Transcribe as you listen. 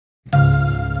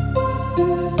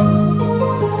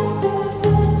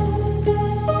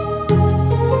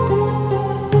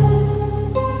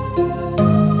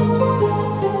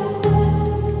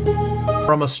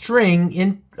From a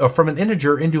string or from an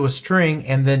integer into a string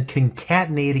and then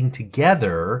concatenating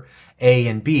together A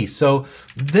and B. So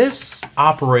this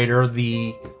operator,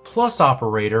 the plus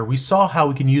operator, we saw how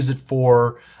we can use it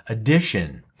for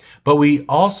addition, but we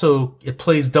also, it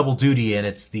plays double duty, and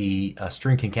it's the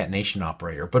string concatenation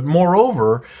operator. But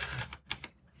moreover,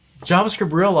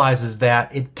 JavaScript realizes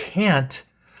that it can't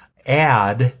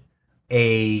add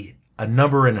a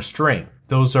number in a string.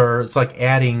 It's like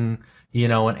adding, you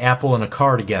know, an apple and a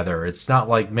car together. It's not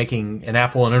like making an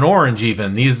apple and an orange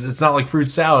even. It's not like fruit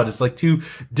salad. It's like two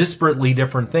disparately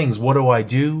different things. What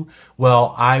do?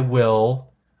 Well, I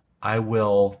will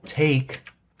take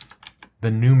the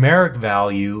numeric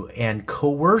value and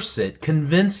coerce it,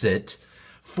 convince it,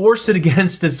 force it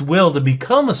against its will to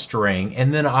become a string,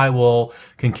 and then I will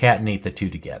concatenate the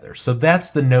two together. So that's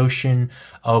the notion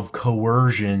of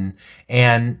coercion,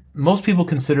 and most people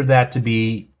consider that to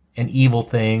be an evil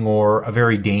thing or a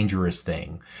very dangerous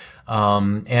thing.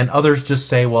 And others just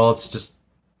say, well, it's just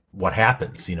what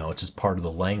happens, you know, it's just part of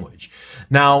the language.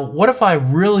 Now, what if I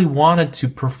really wanted to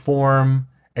perform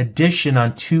addition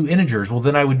on two integers? Well,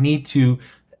 then I would need to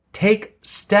take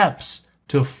steps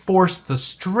to force the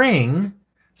string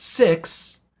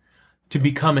 6 to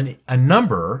become a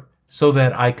number so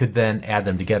that I could then add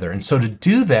them together. And so to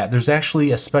do that, there's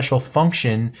actually a special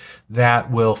function that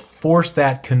will force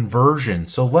that conversion.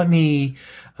 So let me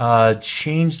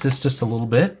change this just a little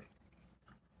bit.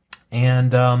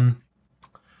 And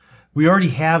we already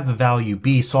have the value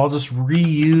b, so I'll just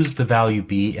reuse the value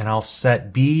b, and I'll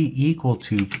set b equal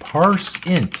to parse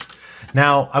int.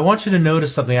 Now, I want you to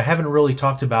notice something. I haven't really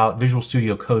talked about Visual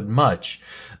Studio Code much,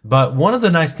 but one of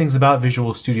the nice things about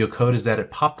Visual Studio Code is that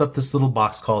it popped up this little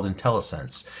box called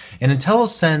IntelliSense. And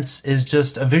IntelliSense is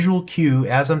just a visual cue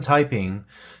as I'm typing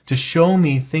to show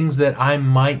me things that I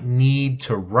might need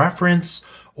to reference,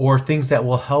 or things that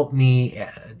will help me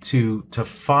to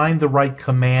find the right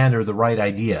command or the right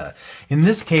idea. In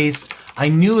this case, I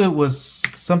knew it was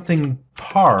something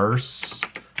parse,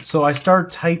 so I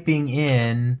start typing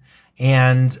in,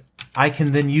 and I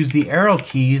can then use the arrow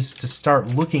keys to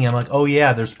start looking. I'm like, oh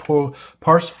yeah, there's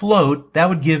parse float. That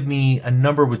would give me a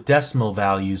number with decimal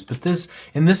values. But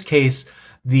in this case,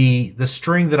 the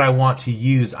string that I want to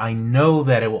use, I know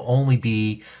that it will only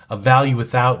be a value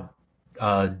without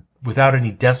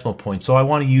any decimal point. So I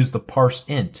want to use the parse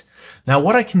int. Now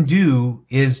what I can do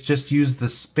is just use the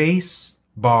space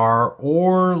bar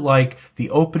or like the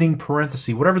opening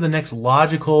parenthesis, whatever the next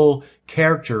logical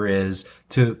character is,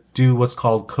 to do what's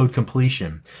called code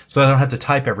completion, so I don't have to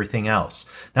type everything else.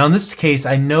 Now in this case,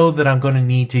 I know that I'm going to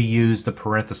need to use the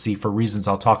parenthesis for reasons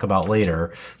I'll talk about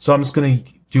later. So I'm just going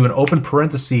to do an open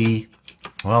parenthesis.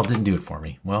 Well, it didn't do it for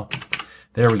me. Well,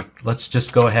 let's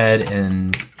just go ahead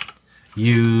and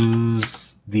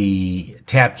use the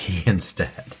tab key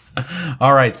instead.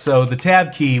 All right, so the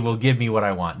tab key will give me what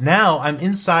I want. Now I'm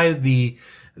inside the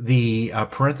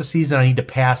parentheses, and I need to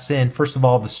pass in, first of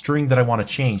all, the string that I want to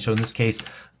change. So in this case,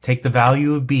 take the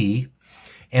value of b,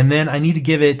 and then I need to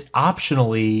give it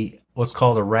optionally what's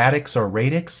called a radix or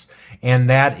radix, and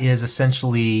that is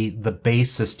essentially the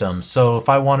base system. So if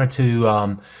I wanted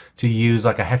to use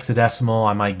like a hexadecimal,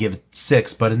 I might give it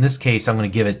 6, but in this case I'm going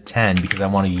to give it 10 because I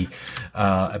want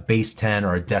a base 10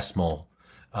 or a decimal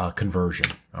conversion.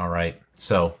 All right,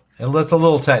 so that's a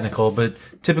little technical, but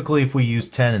typically if we use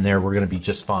 10 in there, we're going to be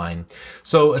just fine.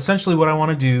 So essentially what I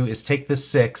want to do is take this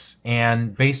 6,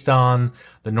 and based on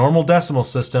the normal decimal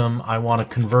system, I want to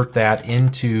convert that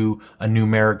into a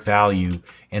numeric value,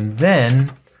 and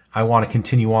then I want to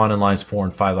continue on in lines 4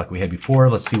 and 5 like we had before.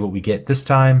 Let's see what we get this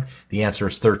time. The answer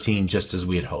is 13, just as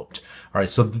we had hoped. All right,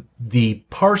 so the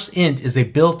parse int is a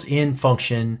built-in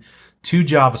function to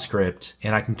JavaScript,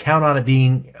 and I can count on it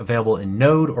being available in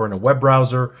Node or in a web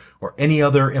browser or any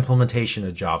other implementation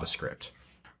of JavaScript.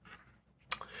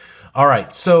 All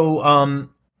right, so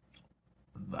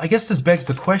I guess this begs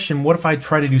the question, what if I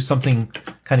try to do something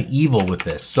kind of evil with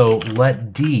this? So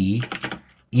let d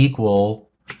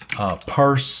equal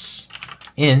parse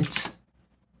int,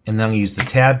 and then I'll use the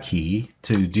tab key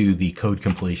to do the code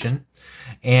completion.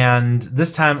 And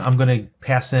this time I'm going to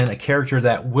pass in a character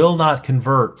that will not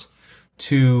convert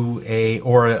to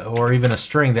or even a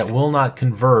string that will not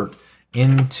convert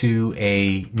into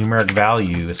a numeric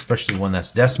value, especially one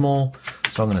that's decimal.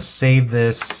 So I'm going to save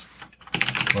this.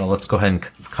 Well, let's go ahead and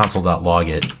console.log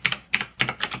it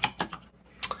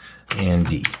and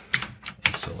d.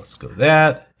 And so let's go to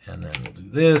that, and then we'll do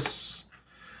this.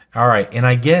 All right, and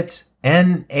I get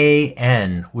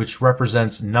NaN, which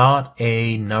represents not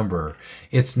a number.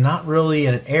 It's not really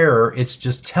an error, it's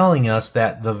just telling us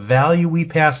that the value we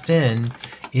passed in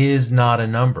is not a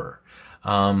number.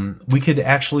 We could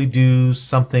actually do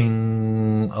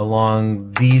something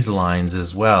along these lines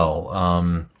as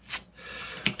well.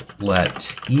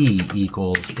 Let E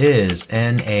equals is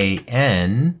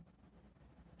NaN,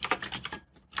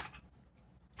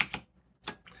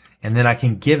 and then I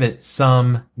can give it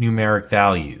some numeric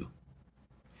value.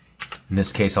 In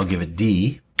this case, I'll give it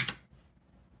D,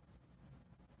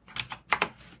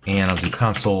 and I'll do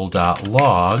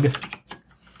console.log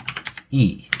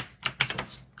E. So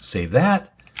let's save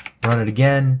that, run it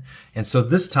again, and so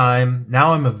this time,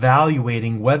 now I'm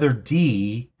evaluating whether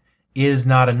D is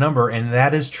not a number, and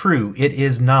that is true. It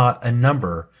is not a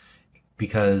number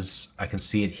because I can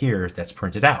see it here that's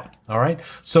printed out. All right,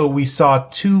 so we saw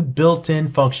two built-in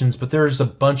functions, but there's a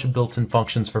bunch of built-in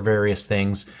functions for various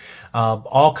things,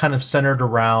 all kind of centered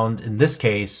around, in this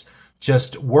case,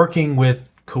 just working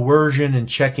with coercion and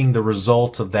checking the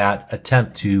result of that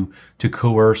attempt to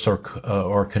coerce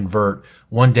or convert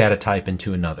one data type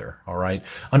into another. All right.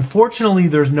 Unfortunately,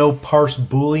 there's no parse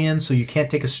Boolean, so you can't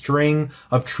take a string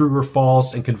of true or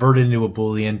false and convert it into a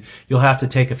Boolean. You'll have to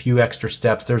take a few extra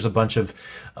steps. There's a bunch of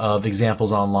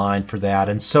examples online for that.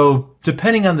 And so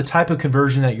depending on the type of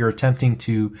conversion that you're attempting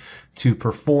to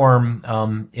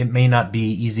perform, it may not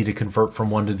be easy to convert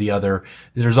from one to the other.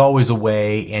 There's always a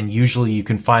way, and usually you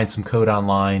can find some code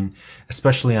online,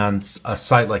 especially on a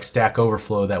site like Stack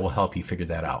Overflow, that will help you figure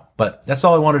that out. But that's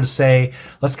all I wanted to say.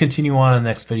 Let's continue on in the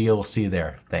next video. We'll see you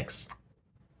there. Thanks.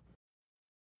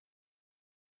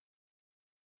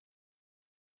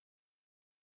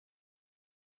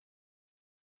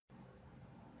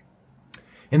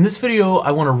 In this video,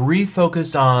 I want to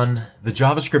refocus on the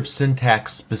JavaScript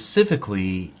syntax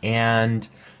specifically and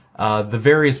the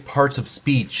various parts of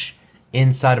speech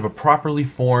inside of a properly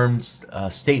formed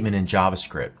statement in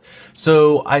JavaScript.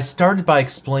 So I started by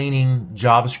explaining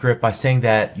JavaScript by saying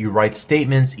that you write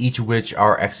statements, each of which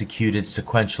are executed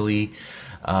sequentially,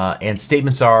 and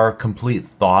statements are complete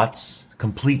thoughts,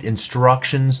 complete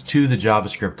instructions to the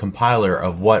JavaScript compiler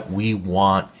of what we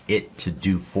want it to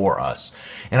do for us.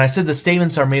 And I said the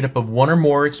statements are made up of one or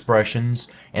more expressions,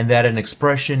 and that an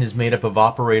expression is made up of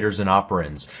operators and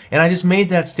operands. And I just made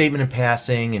that statement in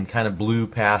passing and kind of blew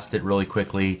past it really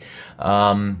quickly.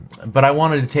 But I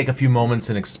wanted to take a few moments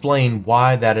and explain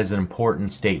why that is an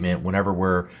important statement whenever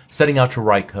we're setting out to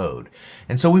write code.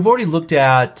 And so we've already looked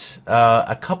at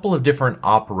a couple of different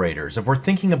operators. If we're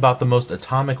thinking about the most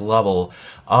atomic level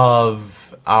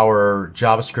of our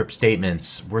JavaScript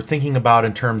statements, we're thinking about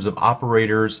in terms of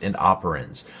operators and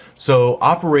operands. So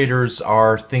operators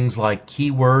are things like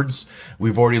keywords.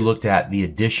 We've already looked at the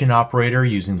addition operator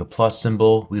using the plus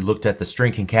symbol. We looked at the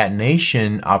string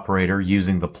concatenation operator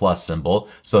using the plus symbol.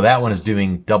 So that one is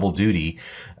doing double duty,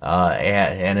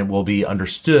 and it will be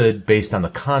understood based on the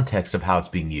context of how it's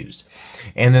being used.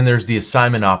 And then there's the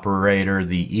assignment operator,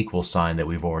 the equal sign, that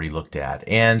we've already looked at.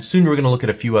 And soon we're going to look at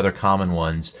a few other common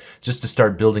ones just to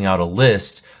start building out a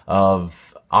list of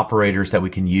operators that we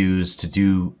can use to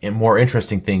do more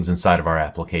interesting things inside of our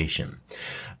application.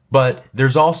 But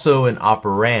there's also an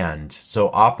operand. So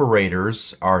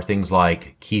operators are things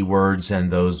like keywords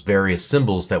and those various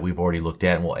symbols that we've already looked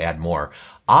at, and we'll add more.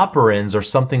 Operands are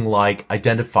something like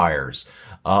identifiers,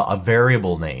 a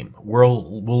variable name.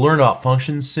 We'll learn about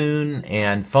functions soon,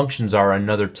 and functions are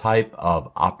another type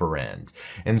of operand.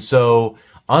 And so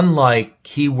unlike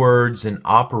keywords and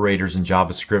operators in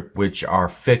JavaScript, which are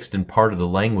fixed and part of the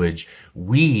language,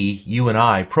 you and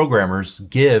I, programmers,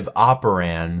 give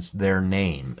operands their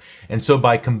name. And so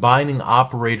by combining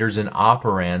operators and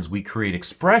operands, we create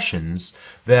expressions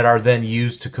that are then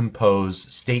used to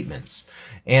compose statements.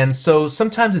 And so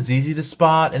sometimes it's easy to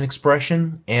spot an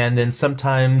expression, and then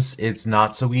sometimes it's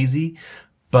not so easy.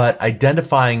 But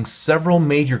identifying several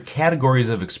major categories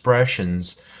of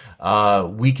expressions,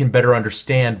 we can better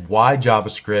understand why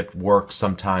JavaScript works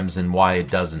sometimes and why it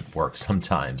doesn't work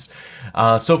sometimes.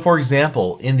 So for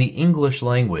example, in the English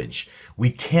language,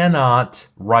 we cannot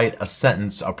write a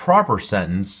sentence, a proper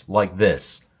sentence like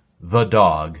this: the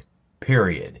dog,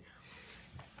 period.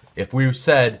 If we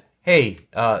said, hey,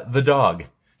 the dog,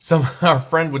 our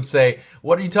friend would say,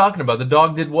 what are you talking about? The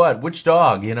dog did what? Which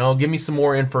dog? You know, give me some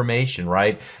more information,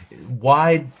 right?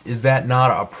 Why is that not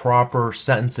a proper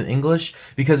sentence in English?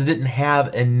 Because it didn't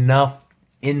have enough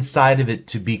inside of it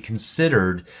to be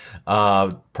considered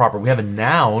proper. We have a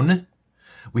noun,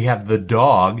 we have the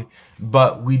dog,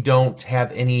 but we don't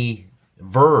have any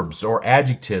verbs or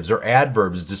adjectives or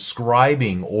adverbs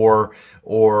describing or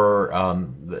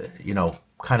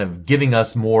kind of giving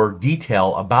us more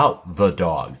detail about the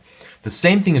dog. The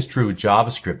same thing is true with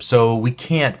JavaScript. So we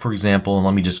can't, for example, and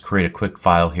let me just create a quick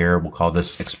file here. We'll call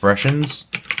this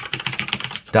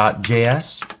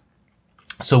expressions.js.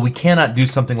 So we cannot do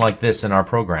something like this in our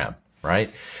program,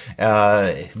 right?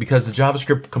 Because the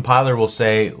JavaScript compiler will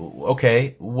say,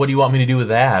 okay, what do you want me to do with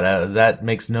that? That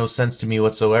makes no sense to me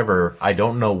whatsoever. I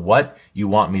don't know what you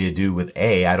want me to do with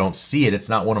A. I don't see it. It's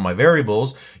not one of my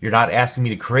variables. You're not asking me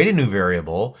to create a new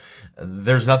variable.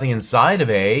 There's nothing inside of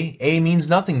A. A means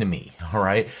nothing to me, all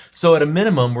right? So at a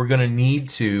minimum, we're going to need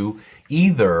to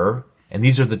either, and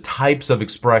these are the types of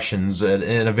expressions at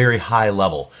a very high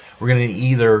level, we're going to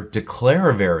either declare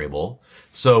a variable.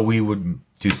 So we would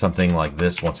do something like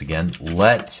this once again,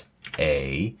 let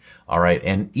A, all right?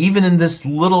 And even in this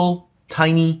little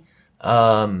tiny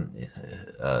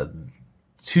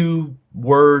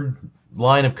 2-word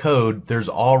line of code, there's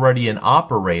already an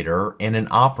operator and an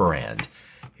operand.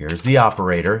 Here's the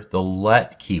operator, the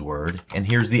let keyword, and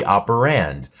here's the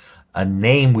operand, a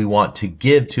name we want to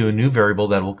give to a new variable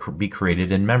that will be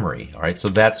created in memory. All right, so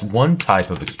that's one type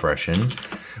of expression.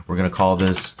 We're going to call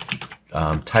this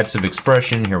types of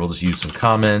expression. Here we'll just use some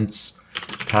comments.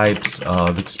 Types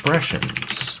of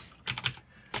expressions.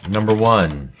 Number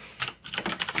 1,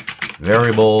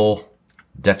 variable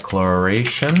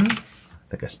declaration. I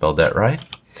think I spelled that right.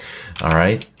 All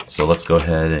right, so let's go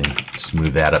ahead and just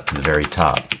move that up to the very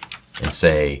top and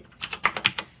say,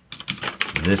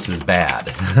 this is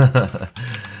bad.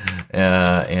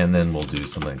 And then we'll do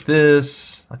something like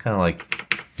this. I kind of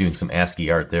like doing some ASCII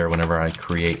art there whenever I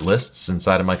create lists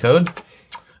inside of my code.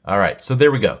 All right, so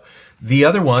there we go. The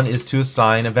other one is to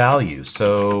assign a value.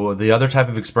 So the other type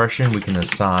of expression, we can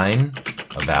assign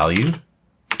a value.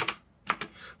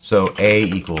 So A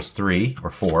equals 3 or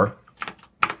 4.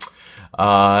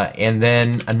 And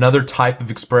then another type of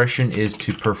expression is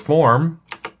to perform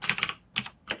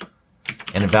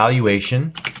an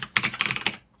evaluation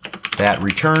that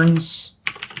returns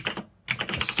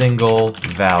a single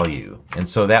value. And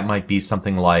so that might be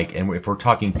something like, and if we're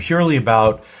talking purely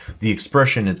about the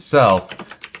expression itself,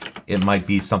 it might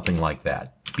be something like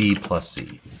that, B plus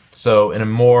C. So in a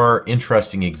more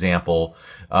interesting example,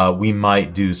 we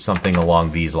might do something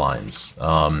along these lines.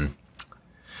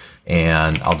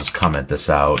 And I'll just comment this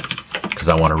out because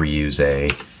I want to reuse a,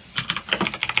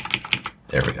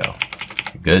 there we go,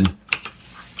 good.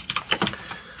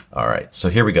 All right, so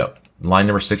here we go. Line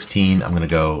number 16, I'm going to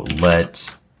go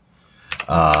let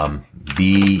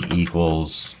B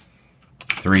equals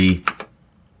 3,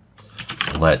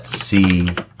 let C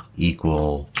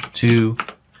equal 2,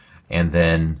 and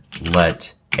then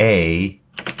let A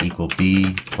equal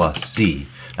B plus C.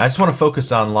 Now, I just want to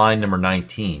focus on line number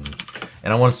 19,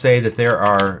 and I want to say that there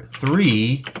are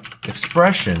 3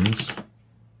 expressions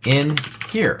in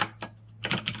here.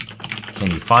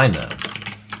 Can you find them?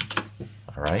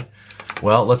 All right,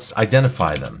 well, let's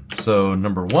identify them. So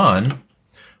number 1,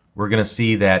 we're going to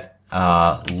see that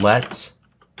let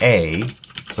A,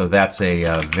 so that's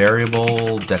a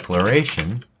variable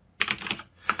declaration.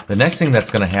 The next thing that's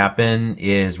going to happen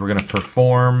is we're going to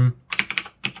perform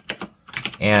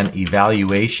an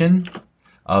evaluation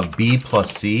of B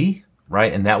plus C,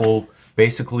 right? And that will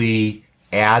basically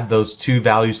add those 2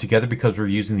 values together because we're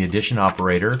using the addition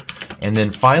operator. And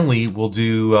then finally, we'll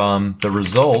do the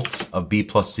result of B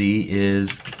plus C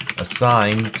is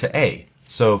assigned to A.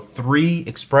 So 3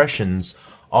 expressions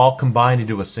all combined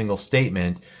into a single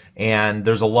statement. And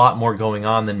there's a lot more going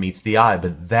on than meets the eye,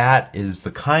 but that is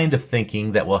the kind of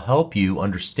thinking that will help you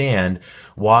understand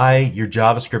why your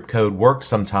JavaScript code works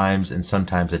sometimes and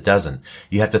sometimes it doesn't.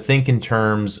 You have to think in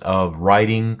terms of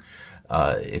writing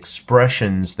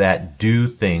expressions that do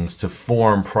things to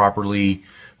form properly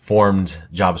formed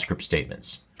JavaScript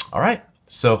statements. All right,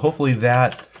 so hopefully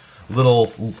that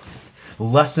little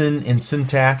lesson in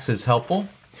syntax is helpful.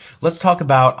 Let's talk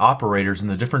about operators and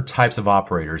the different types of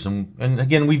operators. And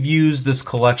again, we've used this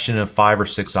collection of 5 or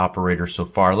 6 operators so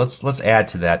far. Let's add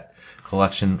to that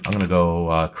collection. I'm going to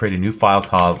go create a new file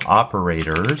called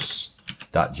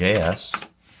operators.js.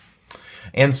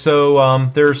 And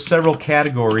so there's several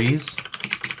categories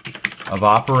of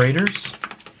operators.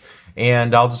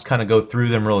 And I'll just kind of go through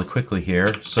them really quickly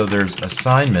here. So there's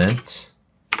assignment,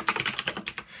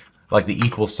 like the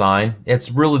equal sign. It's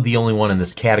really the only one in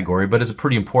this category, but it's a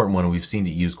pretty important one and we've seen it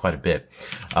used quite a bit.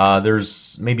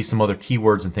 There's maybe some other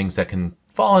keywords and things that can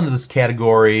fall into this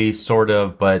category, sort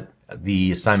of, but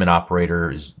the assignment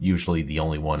operator is usually the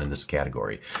only one in this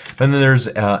category. Then there's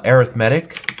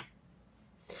arithmetic,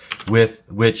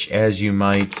 with which, as you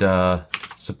might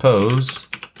suppose,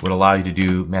 would allow you to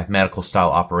do mathematical style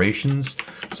operations.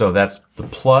 So that's the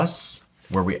plus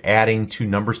where we're adding two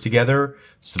numbers together.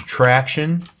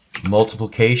 Subtraction,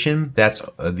 multiplication, that's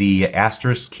the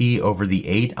asterisk key over the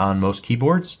 8 on most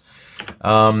keyboards.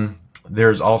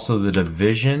 There's also the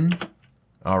division,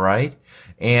 all right?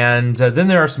 And then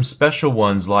there are some special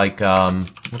ones like,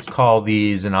 let's call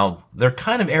these, and they're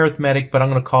kind of arithmetic, but I'm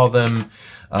going to call them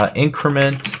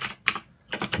increment,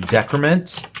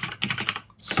 decrement.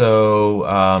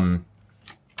 So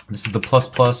this is the plus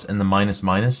plus and the minus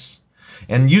minus.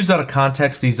 And used out of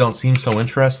context, these don't seem so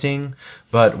interesting,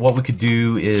 but what we could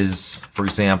do is, for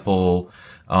example,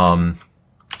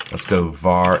 let's go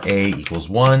var a equals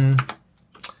 1,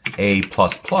 a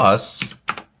plus plus,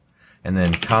 and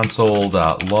then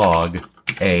console.log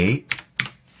a.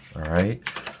 All right,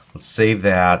 let's save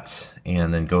that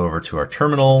and then go over to our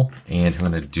terminal, and I'm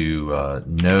going to do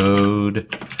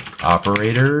node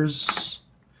operators.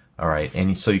 All right,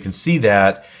 and so you can see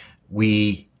that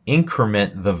we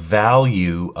increment the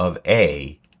value of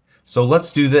a. So let's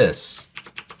do this.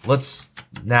 Let's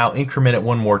now increment it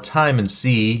one more time and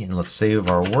see, and let's save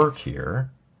our work here.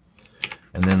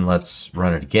 And then let's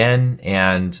run it again,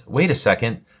 and wait a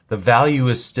second, the value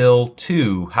is still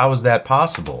 2. How is that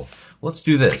possible? Let's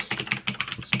do this.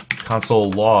 Let's console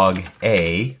log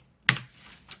a,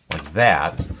 like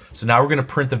that. So now we're going to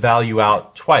print the value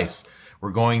out twice.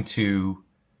 We're going to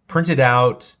print it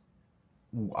out.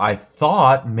 I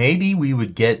thought maybe we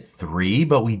would get 3,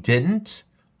 but we didn't.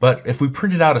 But if we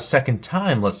print it out a second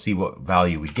time, let's see what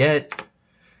value we get.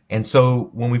 And so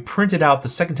when we print it out the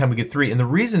second time, we get 3. And the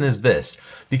reason is this,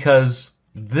 because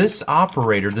this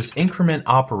operator, this increment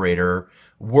operator,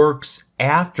 works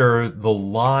after the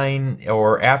line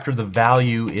or after the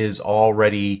value is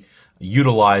already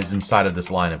utilized inside of this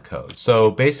line of code.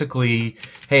 So basically,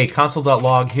 hey,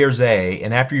 console.log, here's a,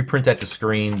 and after you print that to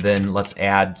screen, then let's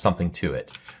add something to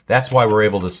it. That's why we're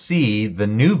able to see the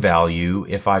new value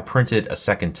if I print it a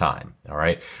second time. All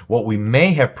right. What we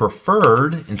may have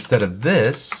preferred instead of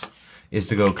this is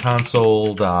to go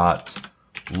console.log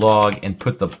and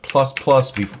put the plus plus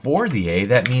before the a.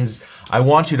 That means I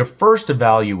want you to first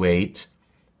evaluate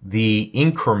the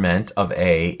increment of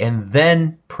a and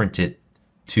then print it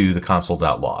to the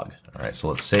console.log. All right, so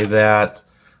let's save that.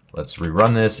 Let's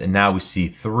rerun this, and now we see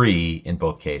 3 in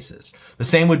both cases. The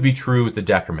same would be true with the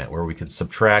decrement, where we could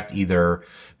subtract either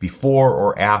before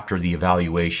or after the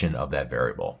evaluation of that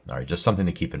variable. All right, just something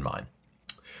to keep in mind.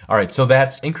 All right, so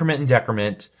that's increment and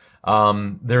decrement.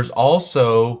 There's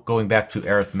also, going back to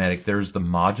arithmetic, there's the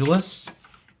modulus.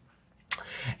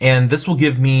 And this will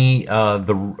give me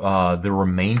the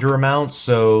remainder amount.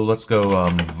 So let's go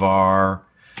var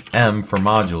m for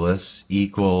modulus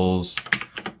equals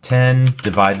 10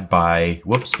 divided by,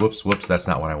 whoops, that's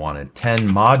not what I wanted, 10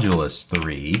 modulus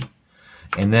 3.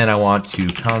 And then I want to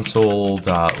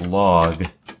console.log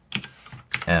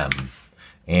m.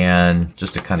 And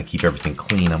just to kind of keep everything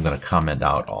clean, I'm going to comment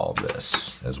out all of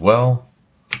this as well.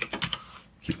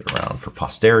 Keep it around for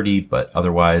posterity, but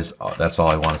otherwise, that's all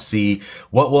I want to see.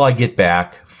 What will I get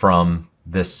back from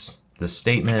this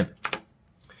statement?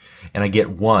 And I get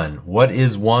 1. What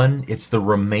is 1? It's the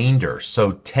remainder.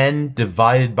 So 10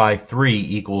 divided by 3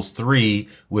 equals 3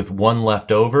 with 1 left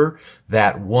over.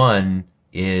 That 1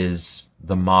 is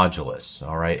the modulus,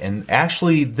 all right? And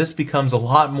actually, this becomes a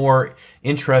lot more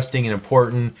interesting and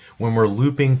important when we're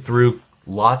looping through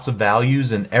lots of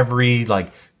values, and every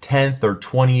like 10th or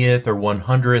 20th or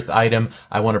 100th item,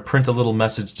 I want to print a little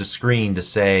message to screen to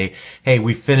say, hey,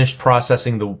 we finished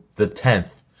processing the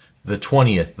 10th. The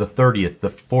 20th, the 30th,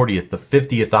 the 40th, the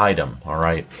 50th item, all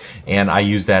right? And I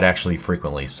use that actually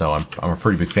frequently, so I'm a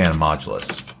pretty big fan of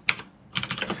modulus.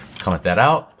 Let's comment that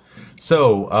out.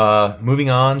 So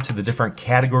moving on to the different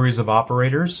categories of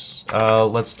operators,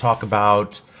 let's talk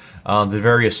about the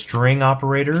various string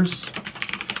operators.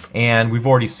 And we've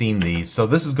already seen these. So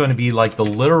this is going to be like the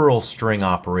literal string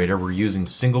operator. We're using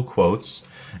single quotes.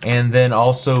 And then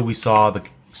also we saw the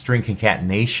string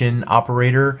concatenation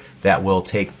operator that will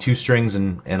take 2 strings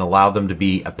and allow them to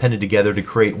be appended together to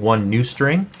create one new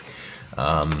string.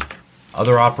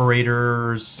 Other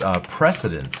operators,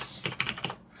 precedence.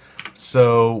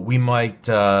 So we might,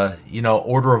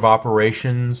 order of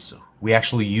operations, we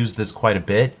actually use this quite a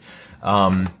bit,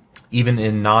 even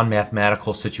in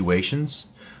non-mathematical situations.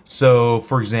 So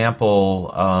for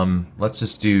example, let's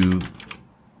just do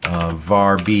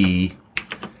var b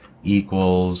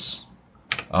equals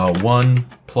 1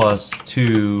 plus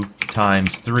 2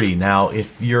 times 3. Now,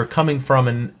 if you're coming from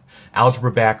an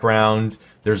algebra background,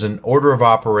 there's an order of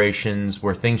operations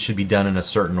where things should be done in a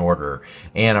certain order.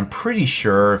 And I'm pretty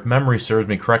sure, if memory serves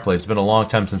me correctly, it's been a long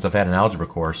time since I've had an algebra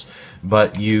course,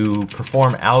 but you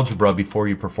perform algebra before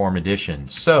you perform addition.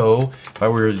 So if I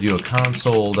were to do a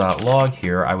console.log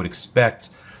here, I would expect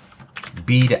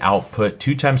B to output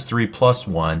 2 times 3 plus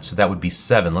 1, so that would be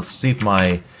 7. Let's see if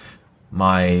my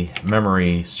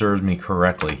memory serves me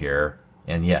correctly here.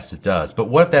 And yes, it does. But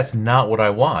what if that's not what I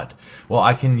want? Well,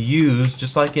 I can use,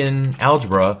 just like in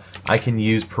algebra, I can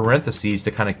use parentheses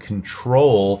to kind of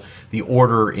control the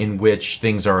order in which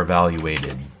things are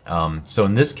evaluated. So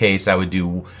in this case, I would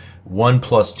do 1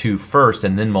 plus 2 first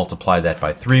and then multiply that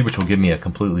by 3, which will give me a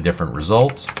completely different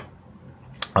result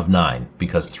of 9,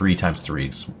 because 3 times 3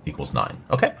 equals 9.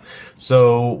 Okay,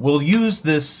 so we'll use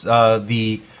this,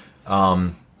 the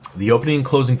opening and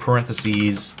closing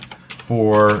parentheses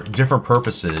for different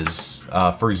purposes.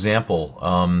 For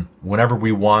example, whenever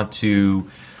we want to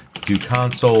do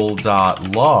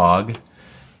console.log,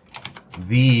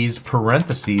 these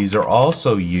parentheses are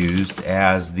also used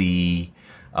as the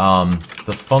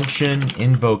function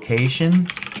invocation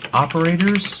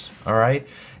operators. All right,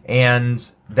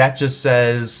 and that just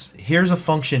says here's a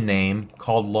function name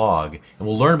called log, and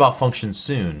we'll learn about functions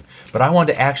soon. But I want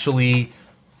to actually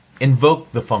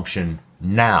invoke the function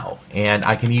now, and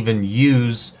I can even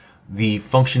use the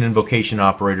function invocation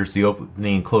operators, the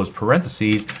opening and close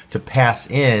parentheses, to pass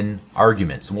in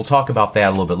arguments. And we'll talk about that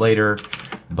a little bit later,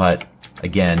 but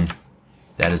again,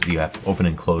 that is the open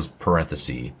and close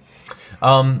parenthesis.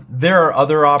 There are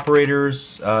other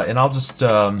operators, and I'll just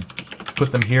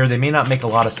put them here. They may not make a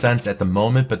lot of sense at the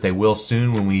moment, but they will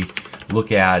soon when we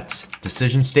look at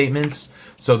decision statements.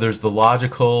 So there's the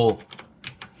logical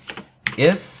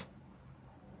if,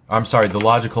 I'm sorry, the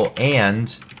logical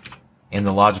and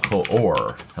the logical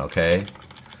or, okay?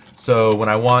 So when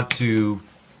I want to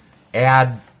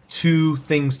add two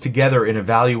things together and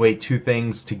evaluate two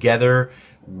things together,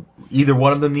 either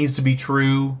one of them needs to be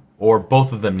true or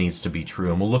both of them needs to be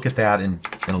true. And we'll look at that in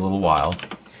a little while.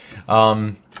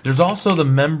 There's also the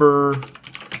member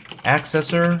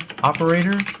accessor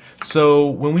operator. So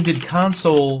when we did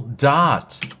console.log,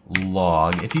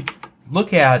 if you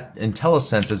look at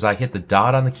IntelliSense as I hit the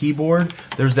dot on the keyboard,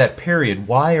 there's that period.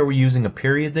 Why are we using a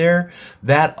period there?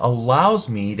 That allows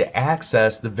me to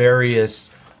access the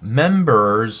various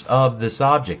members of this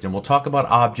object. And we'll talk about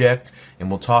object, and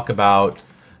we'll talk about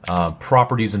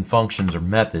properties and functions or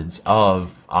methods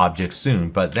of objects soon.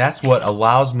 But that's what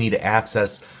allows me to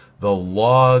access the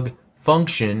log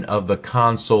function of the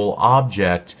console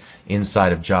object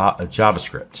inside of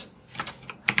JavaScript.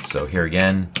 So here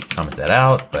again, comment that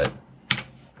out, but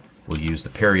we'll use the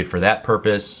period for that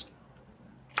purpose.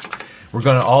 We're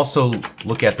going to also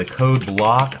look at the code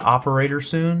block operator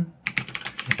soon.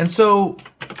 And so,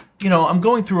 you know, I'm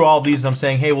going through all these and I'm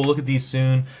saying, hey, we'll look at these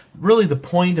soon. Really, the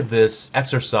point of this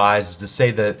exercise is to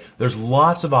say that there's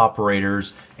lots of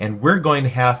operators, and we're going to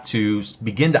have to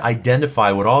begin to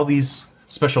identify what all these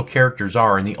special characters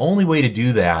are. And the only way to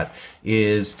do that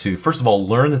is to, first of all,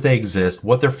 learn that they exist,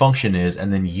 what their function is,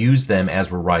 and then use them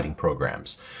as we're writing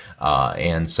programs.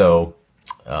 And so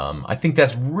I think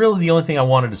that's really the only thing I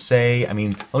wanted to say. I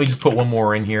mean, let me just put one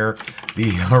more in here.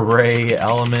 The array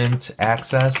element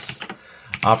access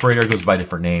operator goes by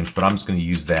different names, but I'm just going to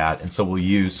use that. And so we'll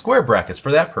use square brackets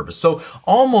for that purpose. So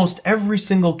almost every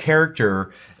single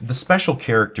character, the special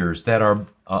characters that are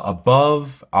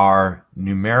above are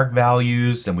numeric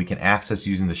values, and we can access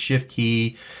using the shift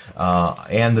key,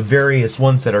 and the various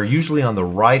ones that are usually on the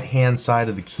right hand side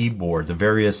of the keyboard, the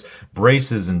various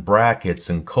braces and brackets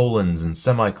and colons and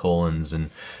semicolons,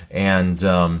 and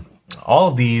all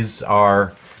of these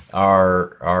are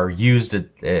used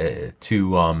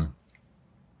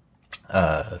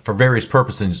for various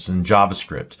purposes in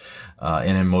JavaScript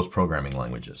and in most programming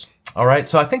languages. All right,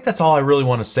 so I think that's all I really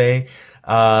want to say.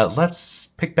 Let's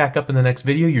pick back up in the next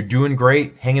video. You're doing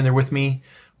great. Hang in there with me.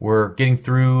 We're getting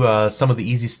through some of the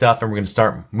easy stuff, and we're going to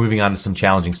start moving on to some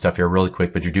challenging stuff here really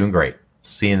quick, but you're doing great.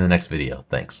 See you in the next video.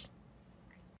 Thanks.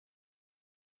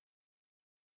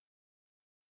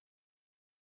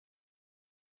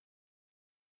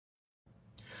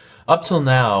 Up till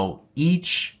now,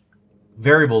 each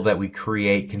variable that we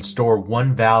create can store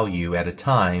one value at a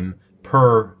time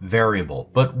per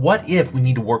variable. But what if we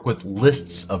need to work with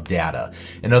lists of data?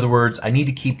 In other words, I need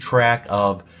to keep track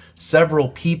of several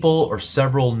people or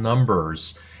several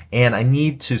numbers, and I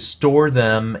need to store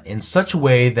them in such a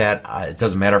way that it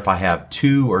doesn't matter if I have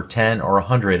 2 or 10 or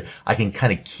 100, I can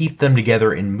kind of keep them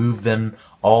together and move them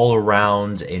all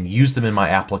around and use them in my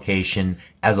application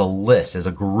as a list, as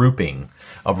a grouping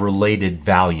of related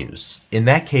values. In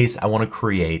that case, I want to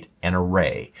create an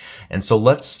array. And so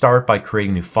let's start by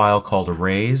creating a new file called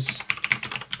arrays.js.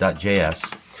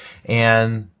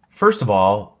 And first of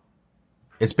all,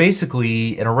 it's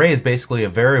basically, an array is basically a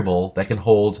variable that can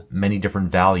hold many different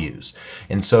values.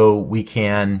 And so we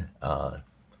can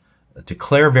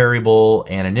declare a variable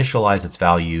and initialize its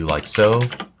value like so.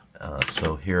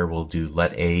 So here we'll do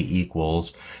let a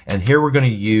equals, and here we're going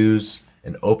to use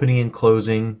an opening and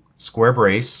closing square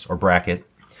brace or bracket,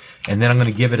 and then I'm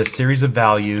going to give it a series of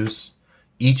values.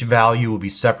 Each value will be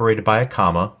separated by a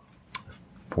comma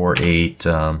for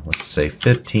let's just say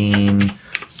 15,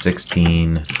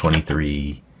 16,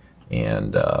 23,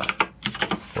 and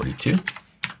 42.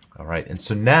 All right, and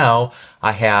so now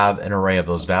I have an array of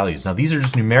those values. Now these are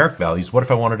just numeric values. What if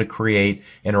I wanted to create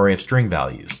an array of string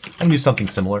values? I can do something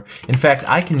similar. In fact,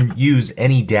 I can use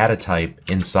any data type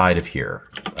inside of here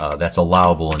that's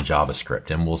allowable in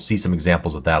JavaScript, and we'll see some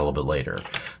examples of that a little bit later.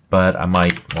 But I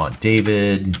might want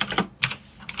David,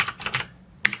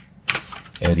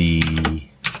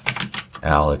 Eddie,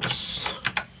 Alex,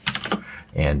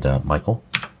 and Michael.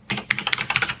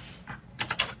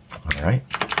 All right.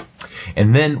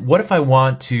 And then what if I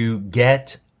want to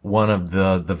get one of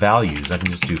the values? I can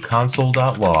just do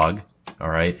console.log. All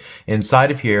right.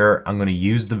 Inside of here, I'm going to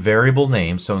use the variable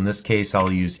name. So in this case, I'll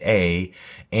use A.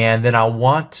 And then I'll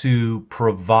want to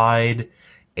provide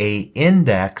a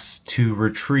index to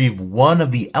retrieve one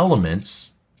of the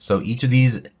elements. So each of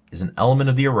these is an element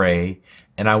of the array.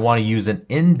 And I want to use an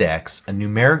index, a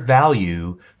numeric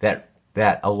value that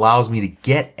allows me to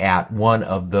get at one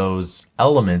of those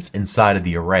elements inside of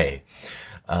the array.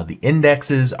 The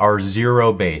indexes are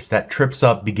 0 based. That trips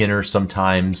up beginners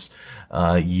sometimes.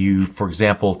 For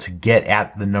example, to get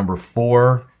at the number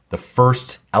 4, the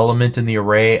first element in the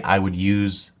array, I would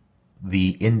use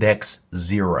the index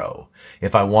 0.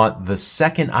 If I want the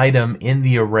second item in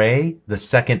the array, the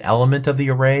second element of the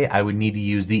array, I would need to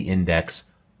use the index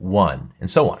 1, and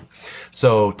so on.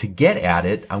 So to get at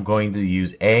it, I'm going to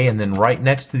use A, and then right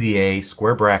next to the A,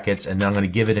 square brackets, and then I'm going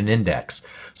to give it an index.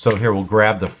 So here we'll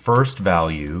grab the first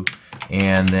value,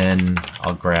 and then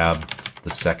I'll grab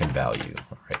the second value.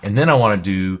 All right. And then I want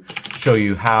to show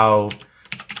you how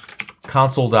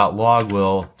console.log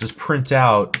will just print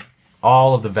out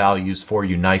all of the values for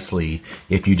you nicely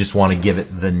if you just want to give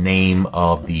it the name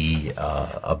of the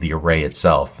array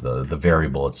itself, the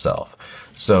variable itself.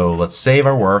 So let's save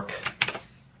our work,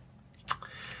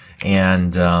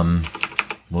 and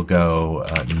we'll go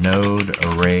node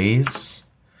arrays.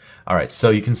 All right, so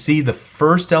you can see the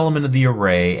first element of the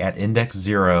array at index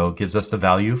 0 gives us the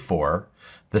value 4.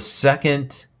 The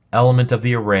second element of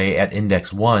the array at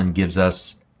index 1 gives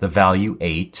us the value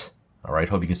 8. All right,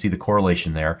 hope you can see the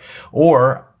correlation there.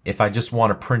 Or if I just want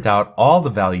to print out all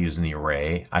the values in the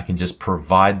array, I can just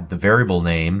provide the variable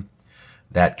name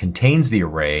that contains the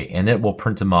array, and it will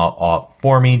print them out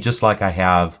for me, just like I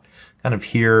have kind of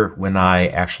here when I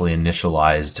actually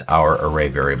initialized our array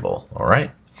variable. All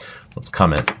right, let's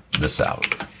comment this out.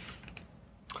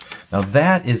 Now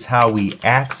that is how we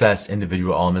access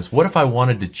individual elements. What if I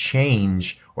wanted to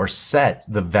change or set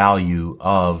the value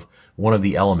of one of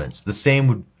the elements? The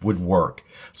same would work.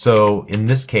 So in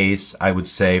this case, I would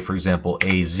say, for example,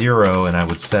 A0, and I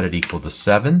would set it equal to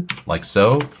 7, like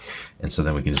so. And so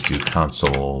then we can just do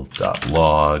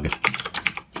console.log,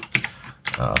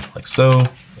 like so,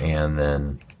 and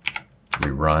then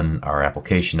rerun our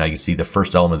application. Now you see the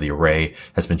first element of the array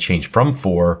has been changed from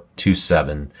 4 to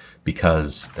 7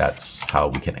 because that's how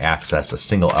we can access a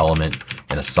single element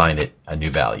and assign it a new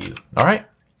value. All right.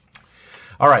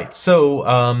 All right.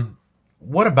 So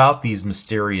what about these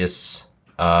mysterious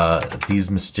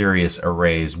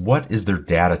arrays? What is their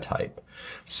data type?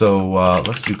 So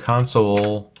let's do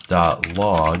console.log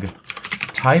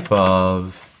type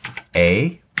of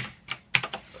A,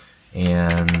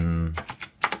 and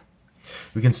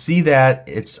we can see that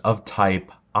it's of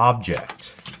type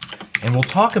object. And we'll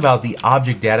talk about the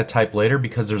object data type later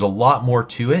because there's a lot more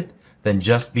to it than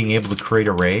just being able to create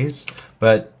arrays,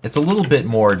 but it's a little bit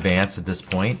more advanced at this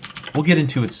point. We'll get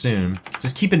into it soon.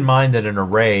 Just keep in mind that an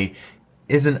array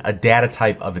isn't a data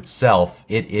type of itself.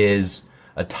 It is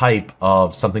a type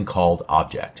of something called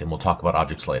object, and we'll talk about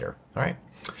objects later. All right.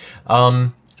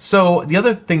 So the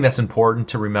other thing that's important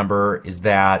to remember is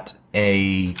that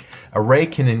an array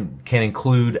can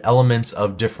include elements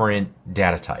of different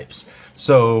data types.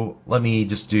 So let me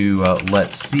just do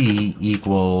let C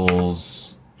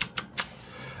equals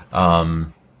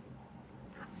We'll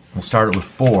start it with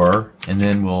 4, and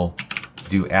then we'll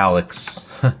do Alex,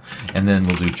 and then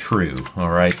we'll do true. All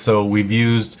right, so we've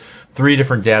used 3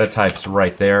 different data types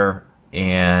right there,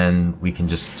 and we can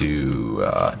just do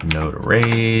node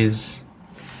arrays.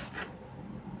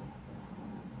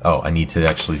 Oh, I need to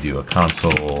actually do a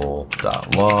console.log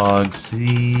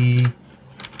C.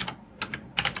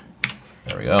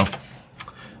 There we go.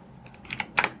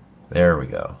 There we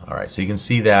go. All right, so you can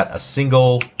see that a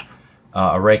single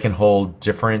array can hold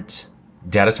different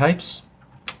data types.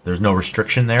 There's no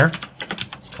restriction there.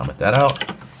 Let's comment that out.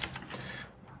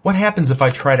 What happens if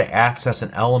I try to access an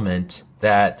element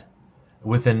that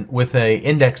with an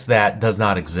index that does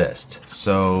not exist?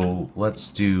 So let's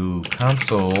do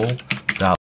console